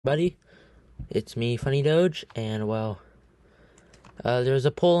Buddy, it's me, Funny Doge, and well, there's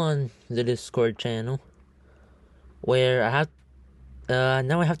a poll on the Discord channel where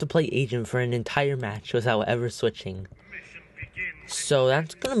now I have to play Agent for an entire match without ever switching. So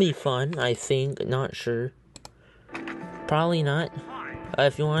that's gonna be fun, I think, not sure. Probably not.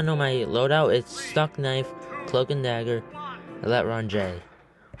 If you wanna know my loadout, it's Stuck Knife, Cloak and Dagger, Electron J.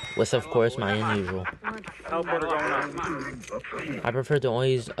 With, of course, my unusual. I prefer to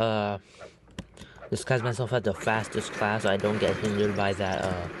always, disguise myself at the fastest class so I don't get hindered by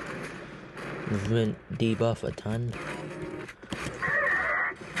that, movement debuff a ton.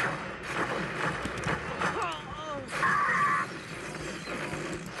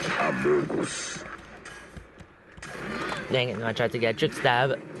 Dang it, I tried to get a trick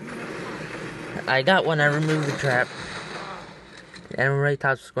stab. I got one, I removed the trap. And we're right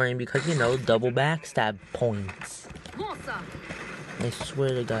top scoring because, you know, double backstab points. I swear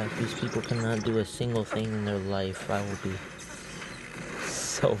to God, if these people cannot do a single thing in their life, I will be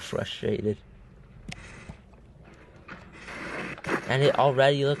so frustrated. And it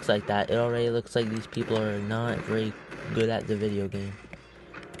already looks like that. It already looks like these people are not very good at the video game.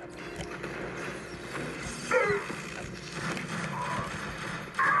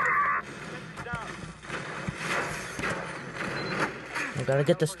 I gotta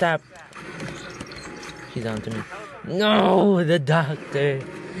get the stab. He's on to me. No, the doctor.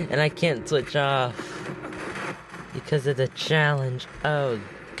 And I can't switch off because of the challenge. Oh,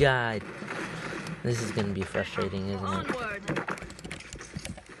 God. This is gonna be frustrating, isn't it?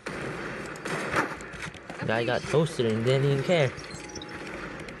 The guy got toasted and didn't even care.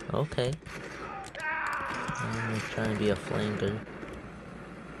 Okay. I'm gonna try and be a flanker.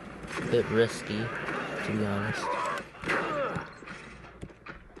 A bit risky, to be honest.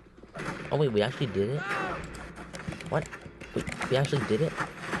 Oh wait, we actually did it? What? Wait, we actually did it?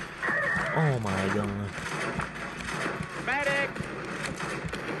 Oh my God. Medic!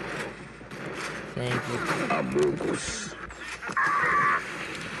 Thank you.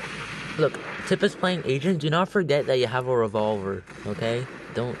 Look, tip is playing Agent, do not forget that you have a revolver, okay?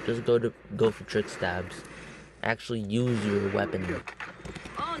 Don't just go for trick stabs. Actually use your weapon.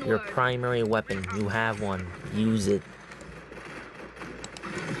 Your primary weapon. You have one. Use it.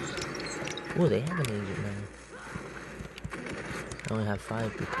 Oh, they have an agent now. I only have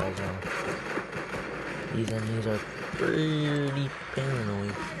 5 because these enemies are pretty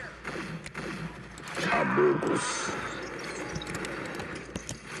paranoid.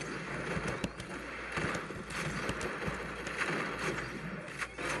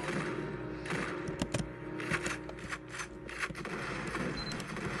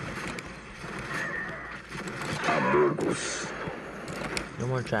 No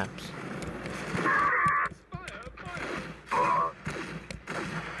more traps.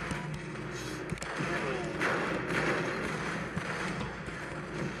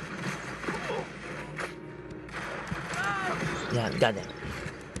 Yeah, got that.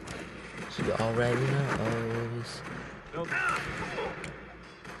 He already knows.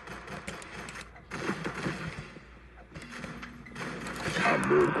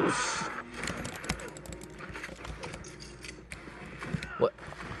 What?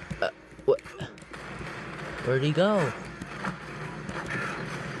 What? Where'd he go?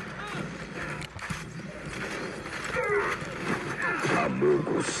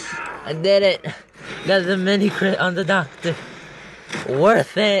 I did it! Got the mini crit on the doctor.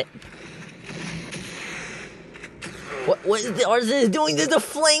 Worth it. What is the Artisan doing? There's a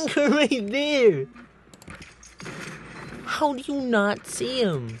flanker right there. How do you not see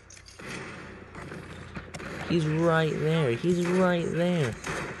him? He's right there. He's right there.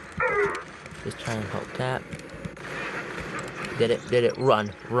 Just try and help Cap. Did it. Run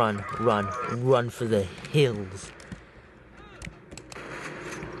for the hills.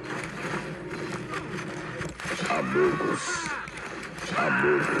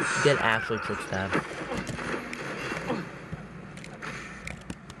 Get actually trick stab.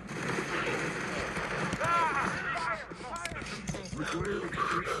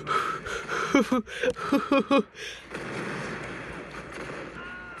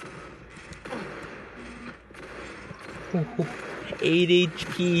 Eight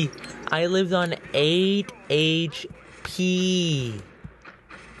HP. I lived on 8 HP.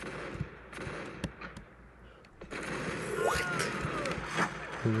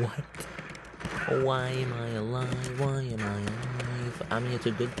 What? Why am I alive? Why am I alive? I mean, it's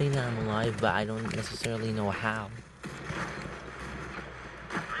a good thing that I'm alive, but I don't necessarily know how.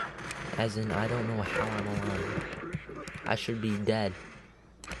 As in, I don't know how I'm alive. I should be dead.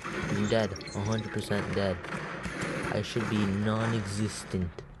 I'm dead. 100% dead. I should be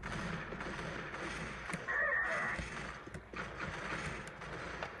non-existent.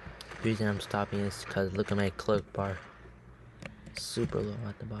 The reason I'm stopping is because look at my cloak bar. Super low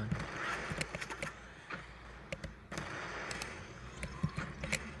at the bottom.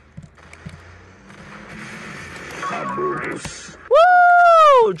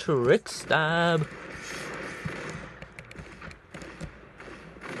 Woo! Trick stab.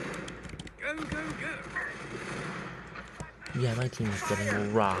 Go, go, go. Yeah, my team is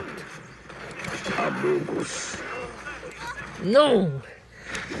getting rocked. No!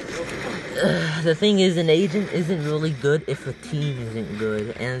 The thing is, an agent isn't really good if the team isn't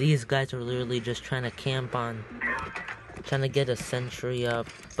good. And these guys are literally just trying to camp on, trying to get a sentry up,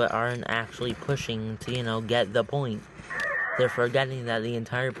 but aren't actually pushing to, you know, get the point. They're forgetting that the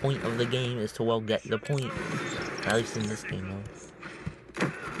entire point of the game is to, well, get the point. At least in this game, though.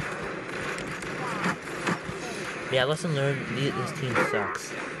 Yeah, lesson learned, this team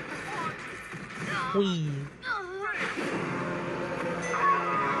sucks. Whee!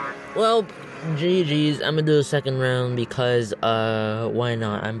 Well, GG's. I'm gonna do a second round because, why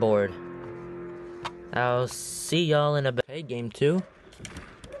not? I'm bored. I'll see y'all in a bit. Hey, game 2.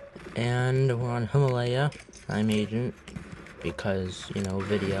 And we're on Himalaya. I'm agent. Because, you know,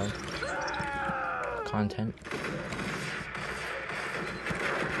 video. Content.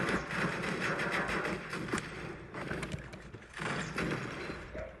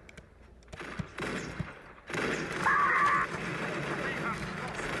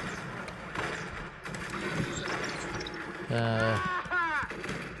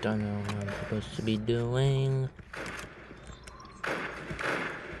 Don't know what I'm supposed to be doing.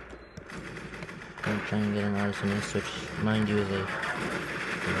 I'm trying to get an arsonist, which, mind you, is a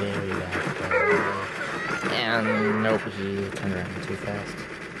very bad play. And nope, he turned around too fast.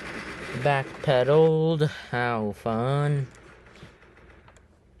 Backpedaled. How fun.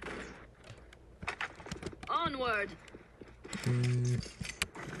 Onward.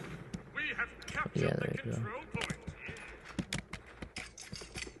 Yeah, there you go.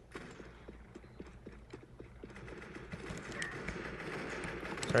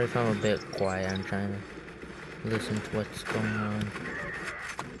 Sorry if I'm a bit quiet, I'm trying to listen to what's going on.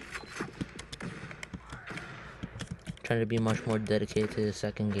 Trying to be much more dedicated to the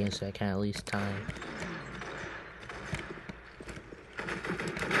second game so I can at least tie.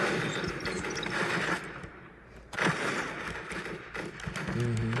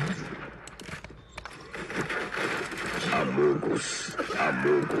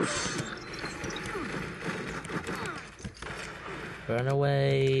 Run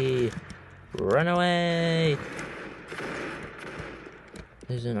away! Run away!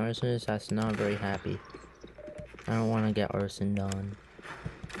 There's an arsonist that's not very happy. I don't want to get arsoned on.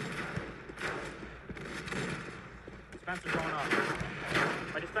 Dispenser going off.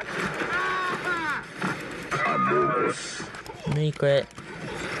 My dispenser. Mini crit.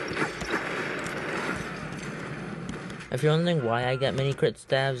 If you're wondering why I get mini crit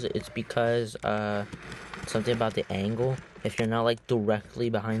stabs, it's because, something about the angle. If you're not, like, directly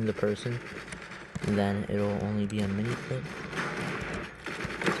behind the person, then it'll only be a mini crit.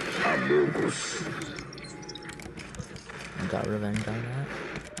 Got revenge on that.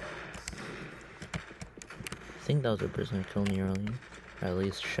 I think that was a person who killed me earlier. Or at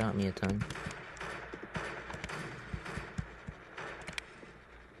least shot me a ton.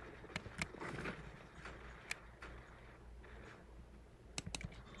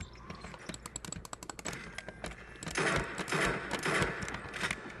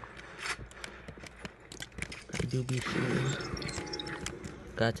 Do be shooting.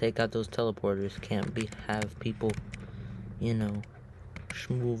 Gotta take out those teleporters. Can't have people, you know,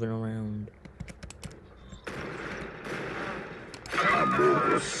 moving around.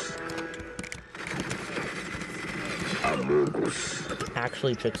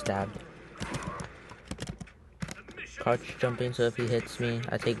 Actually trick stabbed. Crouch jumping, so if he hits me,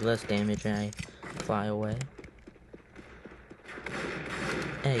 I take less damage and I fly away.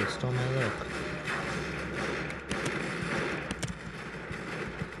 Hey, you stole my look.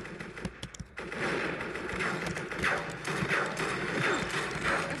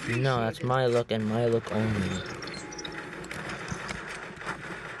 No, that's my look and my look only.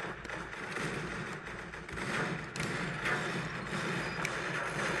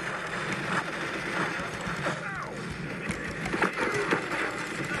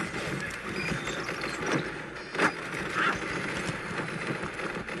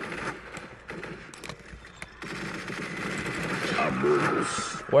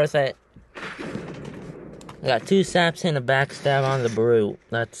 Worth it. I got 2 saps and a backstab on the brute.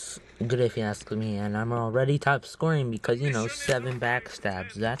 That's good if you ask me, and I'm already top scoring because, you know, 7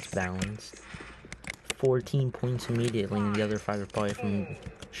 backstabs. That's balanced. 14 points immediately, and the other 5 are probably from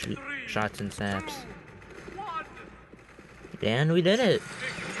shots and saps. And we did it!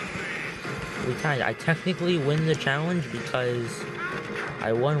 We tied. I technically win the challenge because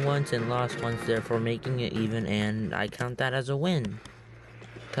I won once and lost once, therefore making it even, and I count that as a win.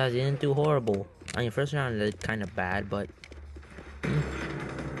 Because I didn't do horrible. I mean, first round I did kind of bad, but...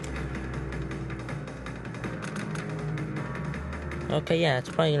 Okay, yeah, that's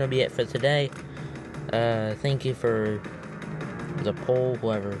probably gonna be it for today. Thank you for the poll,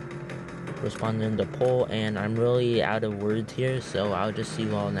 whoever responded to the poll, and I'm really out of words here, so I'll just see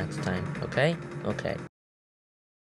you all next time, okay? Okay.